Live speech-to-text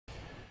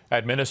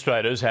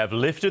Administrators have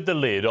lifted the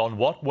lid on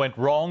what went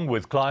wrong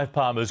with Clive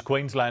Palmer's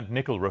Queensland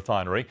Nickel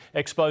refinery,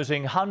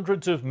 exposing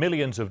hundreds of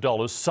millions of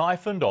dollars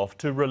siphoned off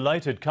to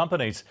related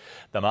companies.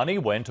 The money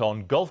went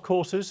on golf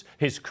courses,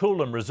 his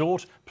Qld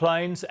resort,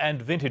 planes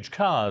and vintage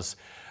cars,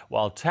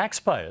 while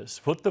taxpayers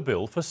foot the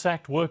bill for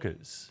sacked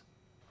workers.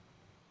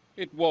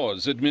 It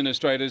was,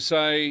 administrators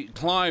say,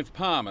 Clive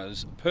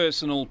Palmer's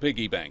personal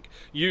piggy bank.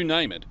 You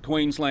name it,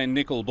 Queensland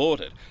Nickel bought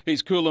it.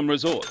 His Qld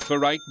resort for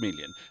 $8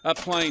 million, a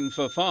plane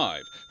for $5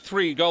 million,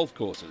 3 golf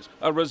courses,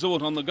 a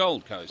resort on the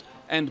Gold Coast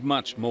and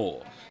much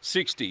more.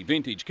 60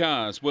 vintage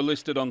cars were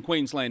listed on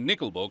Queensland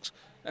Nickel books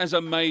as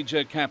a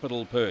major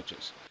capital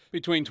purchase.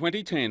 Between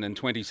 2010 and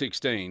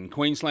 2016,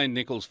 Queensland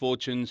Nickel's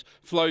fortunes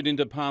flowed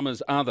into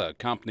Palmer's other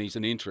companies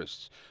and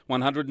interests.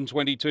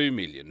 $122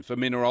 million for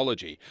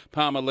mineralogy,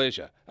 Palmer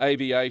Leisure,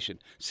 aviation,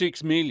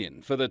 $6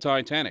 million for the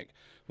Titanic,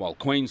 while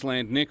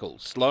Queensland Nickel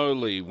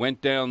slowly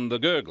went down the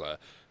gurgler,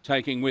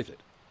 taking with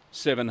it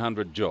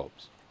 700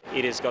 jobs.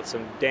 It has got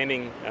some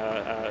damning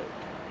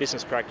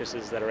business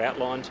practices that are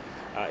outlined.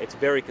 It's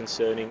very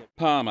concerning.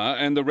 Palmer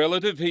and the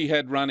relative he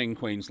had running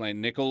Queensland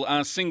Nickel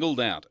are singled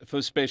out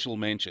for special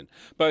mention.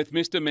 Both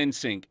Mr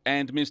Mensink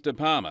and Mr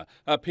Palmer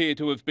appear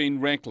to have been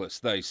reckless,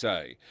 they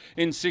say.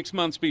 In 6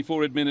 months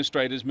before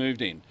administrators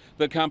moved in,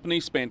 the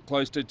company spent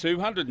close to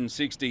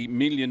 $260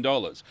 million,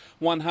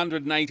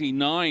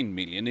 $189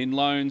 million in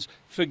loans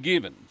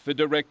forgiven for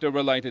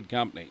director-related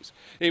companies.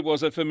 It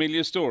was a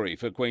familiar story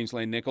for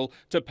Queensland Nickel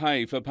to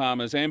pay for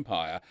Palmer's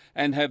empire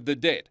and have the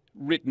debt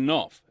written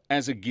off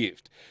as a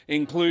gift,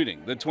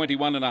 including the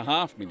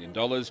 $21.5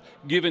 million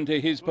given to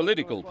his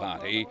political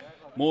party,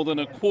 more than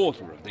a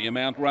quarter of the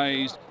amount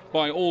raised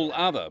by all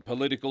other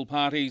political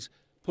parties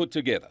put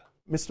together.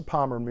 Mr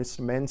Palmer and Mr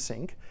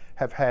Mensink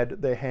have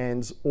had their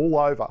hands all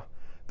over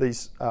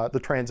the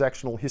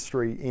transactional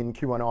history in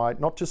QNI,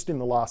 not just in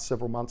the last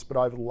several months, but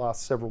over the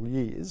last several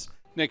years.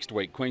 Next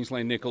week,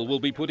 Queensland Nickel will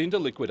be put into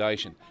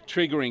liquidation,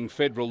 triggering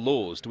federal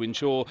laws to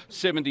ensure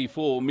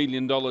 $74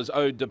 million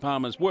owed to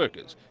Palmer's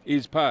workers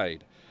is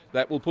paid.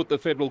 That will put the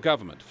federal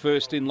government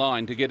first in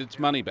line to get its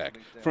money back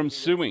from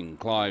suing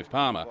Clive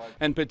Palmer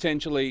and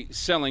potentially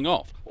selling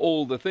off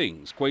all the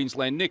things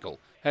Queensland Nickel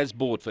has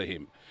bought for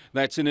him.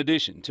 That's in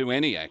addition to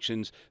any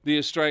actions the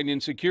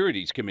Australian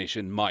Securities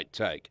Commission might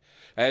take.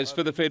 As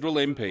for the federal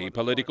MP,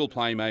 political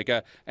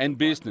playmaker and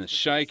business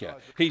shaker,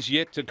 he's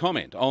yet to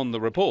comment on the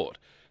report,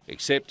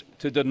 except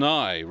to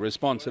deny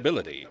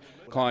responsibility.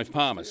 Clive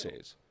Palmer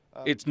says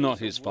it's not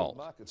his fault.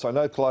 So I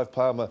know Clive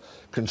Palmer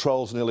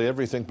controls nearly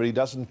everything, but he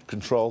doesn't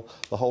control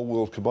the whole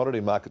world commodity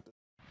market.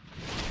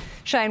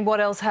 Shane, what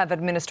else have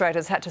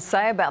administrators had to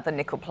say about the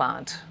nickel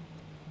plant?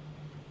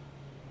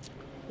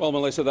 Well,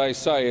 Melissa, they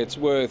say it's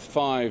worth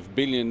 $5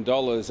 billion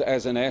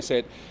as an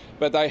asset,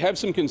 but they have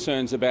some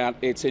concerns about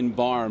its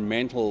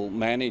environmental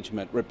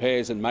management,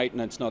 repairs and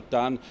maintenance not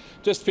done.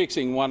 Just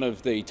fixing one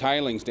of the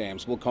tailings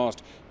dams will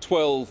cost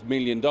 $12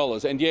 million,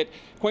 and yet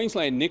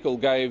Queensland Nickel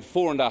gave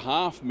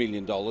 $4.5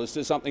 million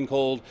to something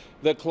called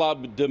the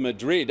Qld de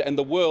Madrid and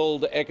the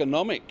World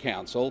Economic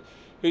Council,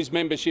 whose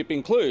membership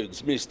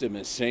includes Mr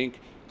Mensink,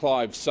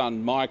 Clive's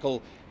son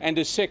Michael, and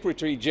as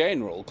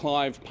Secretary-General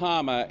Clive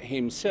Palmer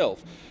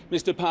himself.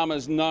 Mr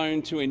Palmer's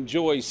known to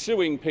enjoy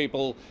suing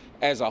people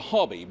as a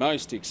hobby.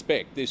 Most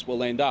expect this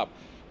will end up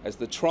as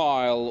the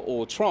trial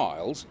or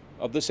trials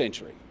of the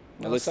century.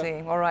 Melissa?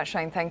 We'll see. All right,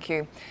 Shane, thank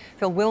you.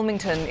 Phil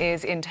Wilmington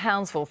is in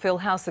Townsville. Phil,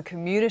 how's the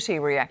community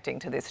reacting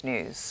to this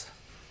news?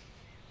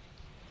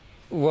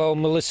 Well,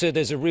 Melissa,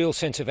 there's a real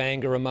sense of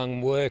anger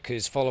among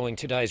workers following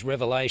today's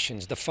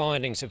revelations, the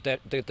findings of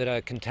that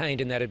are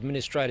contained in that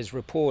administrator's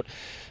report.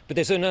 But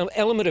there's an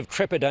element of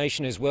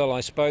trepidation as well.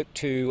 I spoke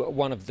to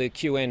one of the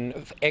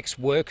QN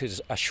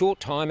ex-workers a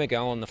short time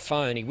ago on the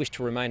phone. He wished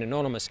to remain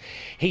anonymous.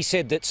 He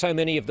said that so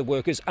many of the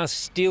workers are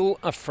still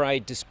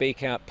afraid to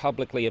speak out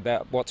publicly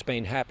about what's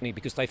been happening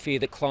because they fear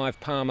that Clive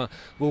Palmer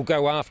will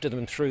go after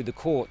them through the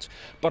courts.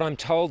 But I'm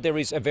told there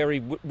is a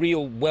very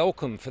real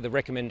welcome for the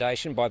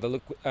recommendation by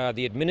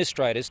the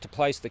administrators to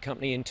place the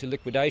company into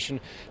liquidation,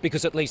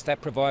 because at least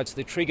that provides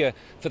the trigger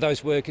for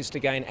those workers to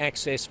gain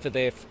access for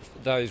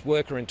those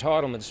worker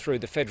entitlements through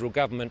the federal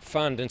government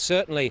fund. And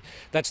certainly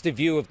that's the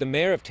view of the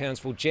Mayor of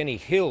Townsville, Jenny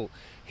Hill.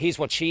 Here's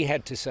what she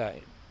had to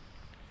say.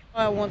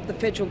 I want the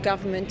federal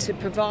government to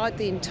provide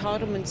the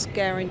entitlements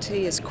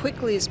guarantee as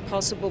quickly as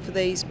possible for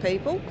these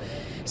people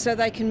so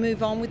they can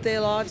move on with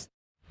their lives.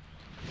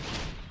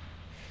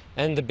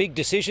 And the big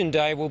decision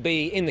day will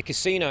be in the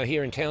casino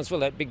here in Townsville,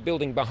 that big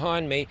building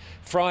behind me,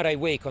 Friday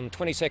week on the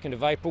 22nd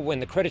of April, when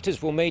the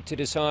creditors will meet to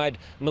decide,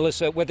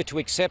 Melissa, whether to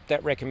accept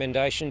that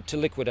recommendation to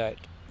liquidate.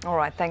 All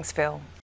right, thanks, Phil.